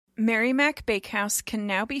Mary Mac Bakehouse can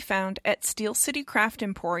now be found at Steel City Craft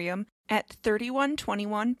Emporium at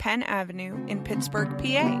 3121 Penn Avenue in Pittsburgh,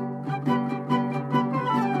 PA.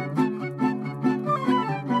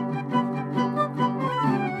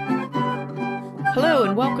 Hello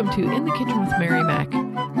and welcome to In the Kitchen with Mary Mac.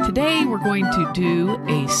 Today we're going to do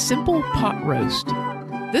a simple pot roast.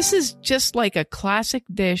 This is just like a classic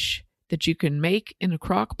dish that you can make in a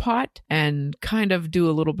crock pot and kind of do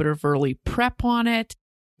a little bit of early prep on it.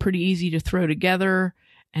 Pretty easy to throw together,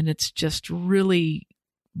 and it's just really,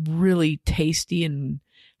 really tasty and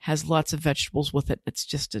has lots of vegetables with it. It's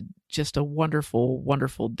just a wonderful,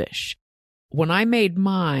 wonderful dish. When I made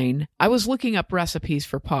mine, I was looking up recipes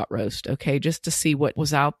for pot roast, okay, just to see what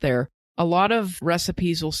was out there. A lot of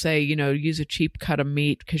recipes will say, use a cheap cut of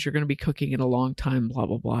meat because you're going to be cooking it a long time, blah,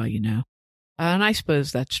 blah, blah, And I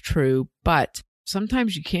suppose that's true, but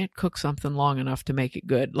sometimes you can't cook something long enough to make it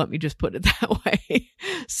good. Let me just put it that way.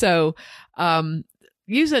 So,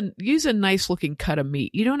 use a nice looking cut of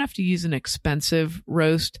meat. You don't have to use an expensive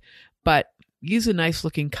roast, but use a nice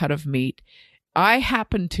looking cut of meat. I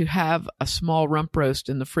happen to have a small rump roast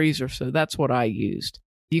in the freezer, so that's what I used.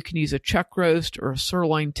 You can use a chuck roast or a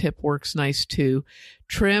sirloin tip works nice too.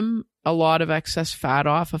 Trim a lot of excess fat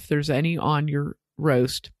off if there's any on your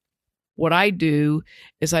roast. What I do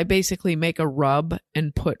is I basically make a rub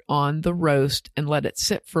and put on the roast and let it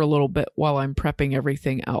sit for a little bit while I'm prepping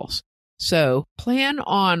everything else. So plan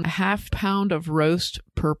on a half pound of roast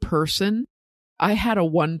per person. I had a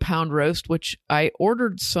 1 pound roast, which I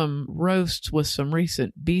ordered some roasts with some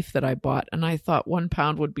recent beef that I bought. And I thought 1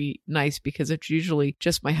 pound would be nice because it's usually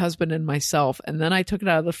just my husband and myself. And then I took it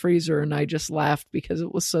out of the freezer and I just laughed because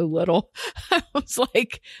it was so little. I was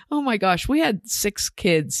like, oh my gosh, we had 6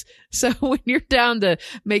 kids. So when you're down to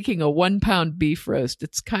making a 1 pound beef roast,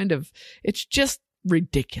 it's just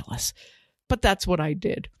ridiculous. But that's what I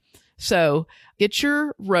did. So get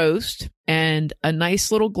your roast and a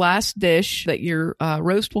nice little glass dish that your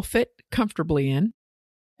roast will fit comfortably in.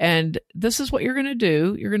 And this is what you're going to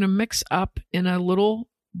do. You're going to mix up in a little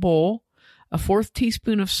bowl a 1/4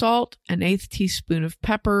 teaspoon of salt, an 1/8 teaspoon of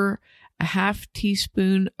pepper, a 1/2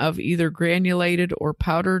 teaspoon of either granulated or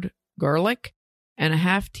powdered garlic, and a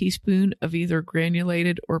 1/2 teaspoon of either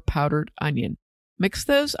granulated or powdered onion. Mix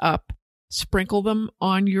those up. Sprinkle them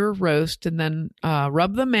on your roast and then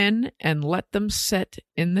rub them in and let them sit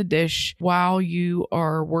in the dish while you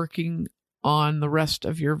are working on the rest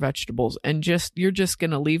of your vegetables. And you're just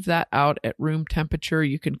going to leave that out at room temperature.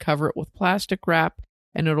 You can cover it with plastic wrap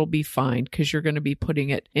and it'll be fine because you're going to be putting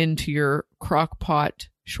it into your crock pot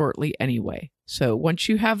shortly anyway. So once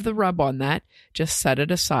you have the rub on that, just set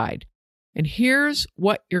it aside. And here's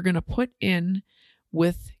what you're going to put in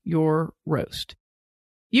with your roast.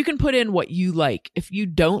 You can put in what you like. If you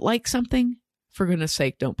don't like something, for goodness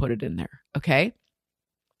sake, don't put it in there, okay?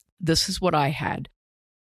 This is what I had.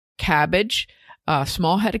 Cabbage,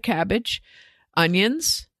 small head of cabbage,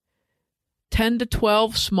 onions, 10 to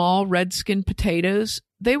 12 small red skin potatoes.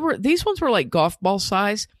 These ones were like golf ball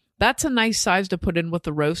size. That's a nice size to put in with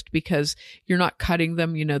the roast because you're not cutting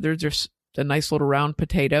them. They're just a nice little round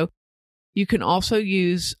potato. You can also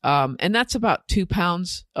use, and that's about 2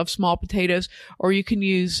 pounds of small potatoes, or you can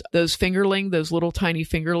use those little tiny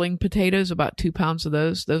fingerling potatoes, about 2 pounds of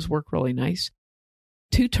those. Those work really nice.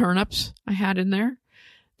 2 turnips I had in there.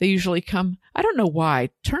 They usually come, I don't know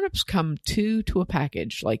why, turnips come 2 to a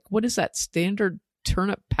package. Like, what is that, standard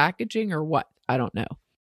turnip packaging or what? I don't know.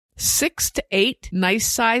 6 to 8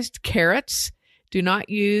 nice-sized carrots. Do not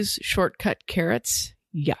use shortcut carrots.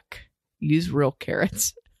 Yuck. Use real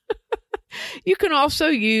carrots. You can also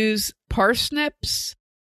use parsnips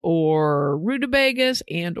or rutabagas.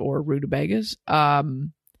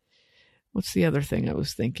 What's the other thing I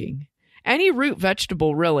was thinking? Any root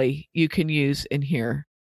vegetable, really, you can use in here.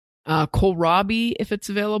 Kohlrabi, if it's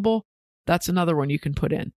available, that's another one you can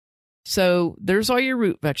put in. So there's all your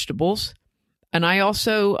root vegetables. And I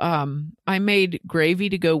also, I made gravy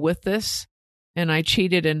to go with this. And I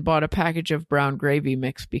cheated and bought a package of brown gravy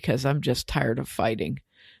mix because I'm just tired of fighting.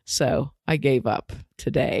 So I gave up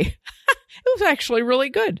today. It was actually really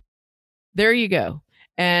good. There you go.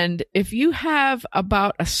 And if you have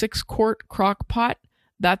about a 6-quart crock pot,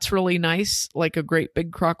 that's really nice. Like a great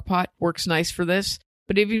big crock pot works nice for this.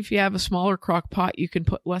 But even if you have a smaller crock pot, you can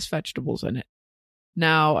put less vegetables in it.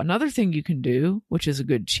 Now, another thing you can do, which is a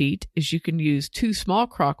good cheat, is you can use 2 small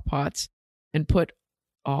crock pots and put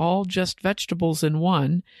all just vegetables in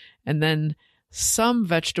one, and then some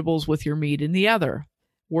vegetables with your meat in the other.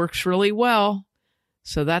 Works really well.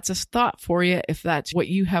 So that's a thought for you if that's what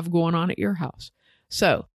you have going on at your house.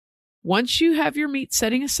 So once you have your meat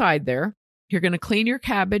setting aside there, You're going to clean your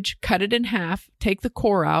cabbage, cut it in half, take the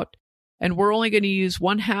core out, and we're only going to use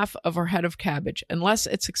 1/2 of our head of cabbage. Unless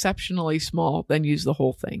it's exceptionally small, then use the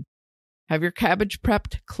whole thing. Have your cabbage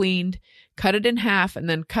prepped, cleaned, cut it in half, and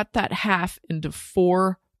then cut that half into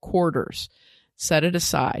 4 quarters. Set it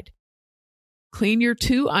aside. Clean your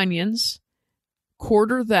 2 onions,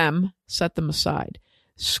 quarter them, set them aside.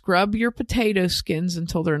 Scrub your potato skins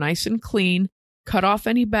until they're nice and clean. Cut off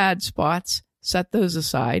any bad spots, set those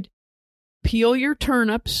aside. Peel your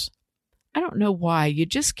turnips. I don't know why. You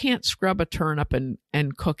just can't scrub a turnip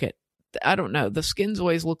and cook it. I don't know. The skins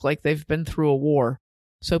always look like they've been through a war.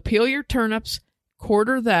 So peel your turnips,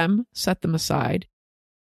 quarter them, set them aside.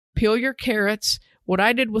 Peel your carrots. What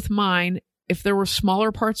I did with mine, if there were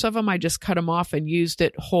smaller parts of them, I just cut them off and used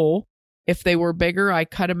it whole. If they were bigger, I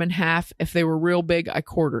cut them in half. If they were real big, I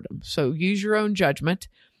quartered them. So use your own judgment.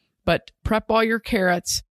 But prep all your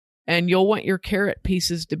carrots, and you'll want your carrot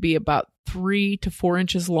pieces to be about 3 to 4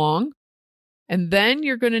 inches long. And then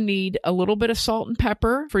you're going to need a little bit of salt and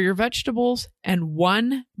pepper for your vegetables and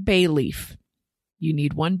 1 bay leaf. You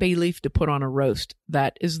need 1 bay leaf to put on a roast.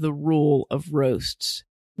 That is the rule of roasts.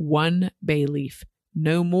 1 bay leaf.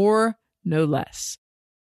 No more, no less.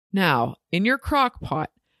 Now, in your crock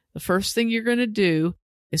pot, the first thing you're going to do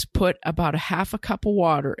is put about 1/2 cup of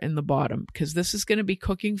water in the bottom, because this is going to be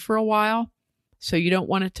cooking for a while, so you don't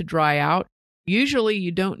want it to dry out. Usually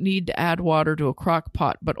you don't need to add water to a crock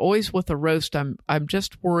pot, but always with a roast, I'm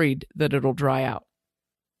just worried that it'll dry out.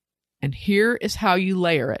 And here is how you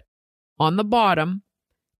layer it. On the bottom,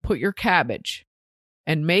 put your cabbage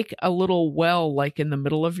and make a little well like in the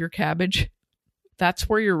middle of your cabbage. That's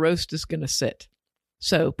where your roast is going to sit.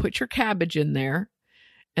 So put your cabbage in there,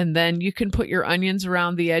 and then you can put your onions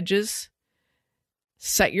around the edges.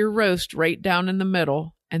 Set your roast right down in the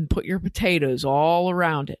middle and put your potatoes all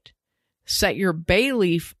around it. Set your bay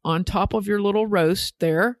leaf on top of your little roast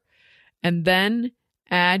there, and then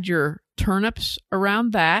add your turnips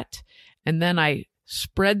around that, and then I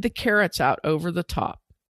spread the carrots out over the top.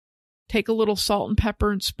 Take a little salt and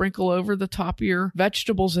pepper and sprinkle over the top of your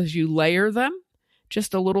vegetables as you layer them.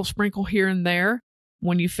 Just a little sprinkle here and there.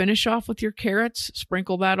 When you finish off with your carrots,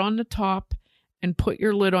 sprinkle that on the top and put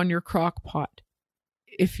your lid on your crock pot.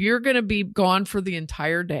 If you're going to be gone for the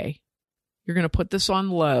entire day, you're going to put this on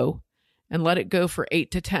low and let it go for 8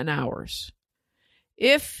 to 10 hours.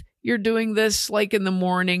 If you're doing this like in the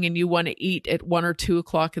morning and you want to eat at 1 or 2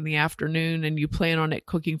 o'clock in the afternoon and you plan on it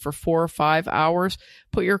cooking for 4 or 5 hours,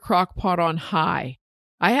 put your crock pot on high.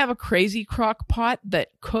 I have a crazy crock pot that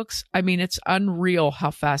cooks. I mean, it's unreal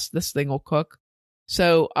how fast this thing will cook.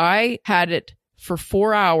 So I had it for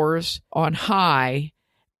 4 hours on high,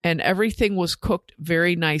 and everything was cooked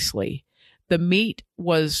very nicely. The meat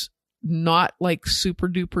was not like super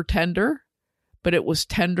duper tender, but it was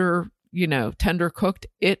tender, tender cooked.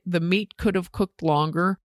 The meat could have cooked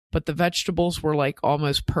longer, but the vegetables were like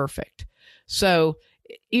almost perfect. So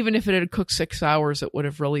even if it had cooked 6 hours, it would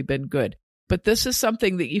have really been good. But this is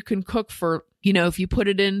something that you can cook for, if you put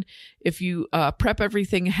it in, if you prep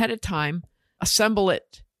everything ahead of time, assemble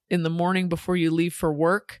it in the morning before you leave for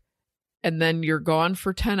work, and then you're gone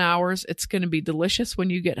for 10 hours. It's going to be delicious when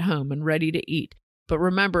you get home and ready to eat. But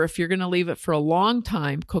remember, if you're going to leave it for a long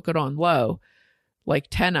time, cook it on low, like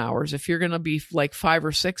 10 hours. If you're going to be like 5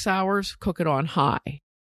 or 6 hours, cook it on high.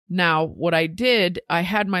 Now, what I did, I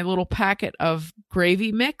had my little packet of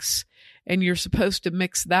gravy mix, and you're supposed to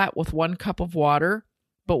mix that with 1 cup of water.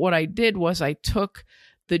 But what I did was I took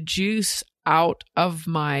the juice out of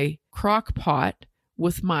my crock pot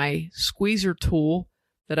with my squeezer tool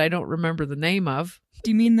that I don't remember the name of.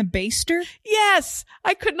 Do you mean the baster? Yes,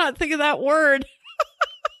 I could not think of that word.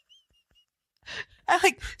 I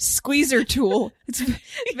like squeezer tool. It's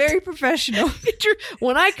very professional.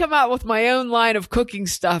 When I come out with my own line of cooking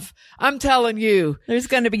stuff, I'm telling you. There's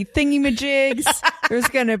going to be thingy-majigs. There's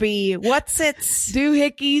going to be what's-its.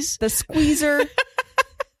 Doohickeys. The squeezer.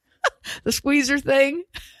 The squeezer thing.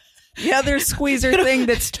 The other squeezer thing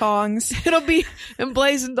that's tongs. It'll be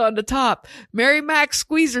emblazoned on the top. Mary Mac's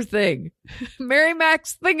squeezer thing. Mary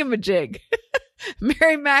Mac's thingamajig.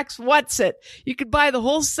 Mary Mac's what's-it. You could buy the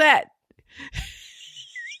whole set.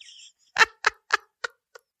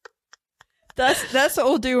 That's what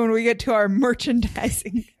we'll do when we get to our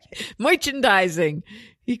merchandising. Merchandising.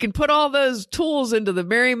 You can put all those tools into the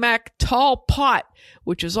Mary Mac tall pot,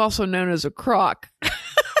 which is also known as a crock.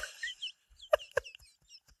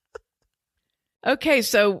 Okay,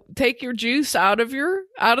 so take your juice out of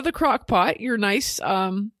the crock pot, your nice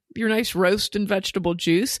roast and vegetable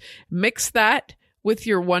juice. Mix that with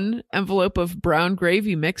your 1 envelope of brown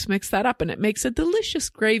gravy mix that up, and it makes a delicious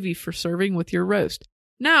gravy for serving with your roast.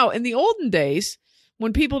 Now, in the olden days,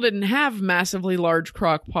 when people didn't have massively large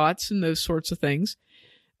crock pots and those sorts of things,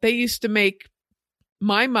 they used to make,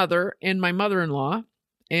 my mother and my mother-in-law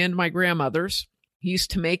and my grandmothers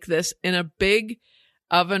used to make this in a big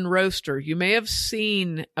oven roaster. You may have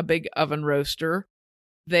seen a big oven roaster.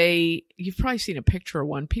 You've probably seen a picture of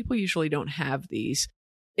one. People usually don't have these.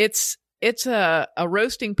 It's a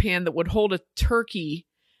roasting pan that would hold a turkey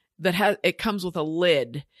it comes with a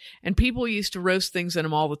lid, and people used to roast things in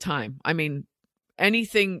them all the time. I mean,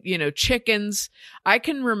 anything, chickens. I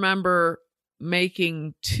can remember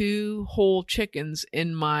making 2 whole chickens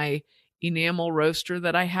in my enamel roaster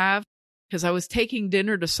that I have because I was taking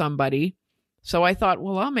dinner to somebody. So I thought,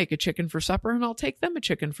 well, I'll make a chicken for supper and I'll take them a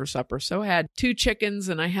chicken for supper. So I had 2 chickens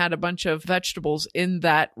and I had a bunch of vegetables in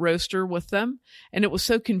that roaster with them. And it was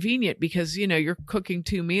so convenient because, you're cooking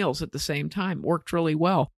 2 meals at the same time. It worked really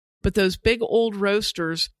well. But those big old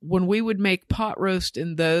roasters, when we would make pot roast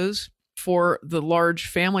in those for the large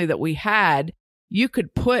family that we had, you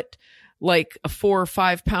could put like a 4 or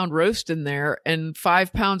 5 pound roast in there and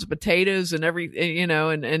 5 pounds of potatoes and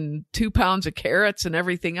and 2 pounds of carrots and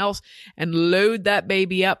everything else and load that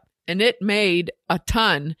baby up. And it made a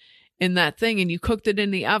ton in that thing, and you cooked it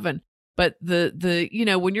in the oven. But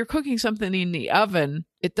when you're cooking something in the oven,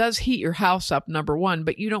 it does heat your house up, number one,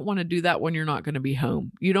 but you don't want to do that when you're not going to be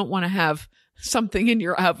home. You don't want to have something in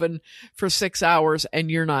your oven for 6 hours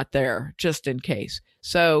and you're not there, just in case.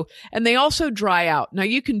 So, and they also dry out. Now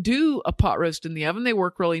you can do a pot roast in the oven. They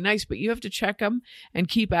work really nice, but you have to check them and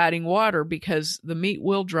keep adding water because the meat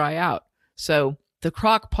will dry out. So the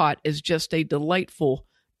crock pot is just a delightful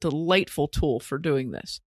tool for doing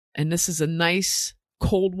this. And this is a nice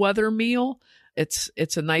cold weather meal. It's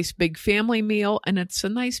a nice big family meal, and it's a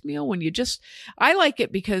nice meal when I like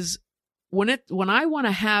it because when I want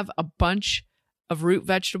to have a bunch of root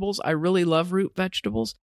vegetables, I really love root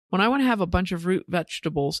vegetables. When I want to have a bunch of root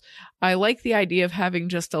vegetables, I like the idea of having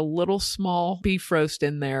just a little small beef roast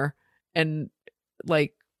in there and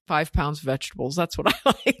like 5 pounds of vegetables. That's what I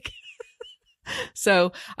like.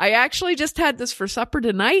 So I actually just had this for supper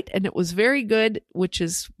tonight and it was very good, which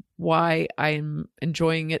is why I'm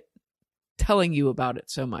enjoying it, telling you about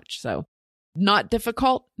it so much. So not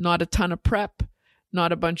difficult, not a ton of prep,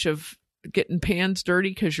 not a bunch of getting pans dirty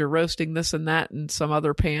because you're roasting this and that in some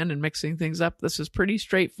other pan and mixing things up. This is pretty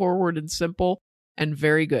straightforward and simple and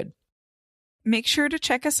very good. Make sure to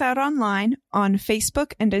check us out online on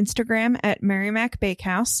Facebook and Instagram at Mary Mac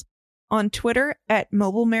Bakehouse, on Twitter at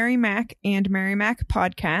Mobile Mary Mac and Mary Mac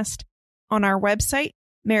Podcast, on our website,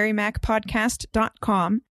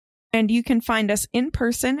 marymacpodcast.com, and you can find us in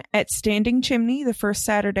person at Standing Chimney the first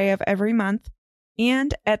Saturday of every month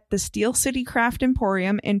and at the Steel City Craft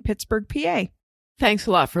Emporium in Pittsburgh, PA. Thanks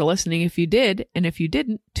a lot for listening if you did, and if you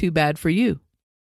didn't, too bad for you.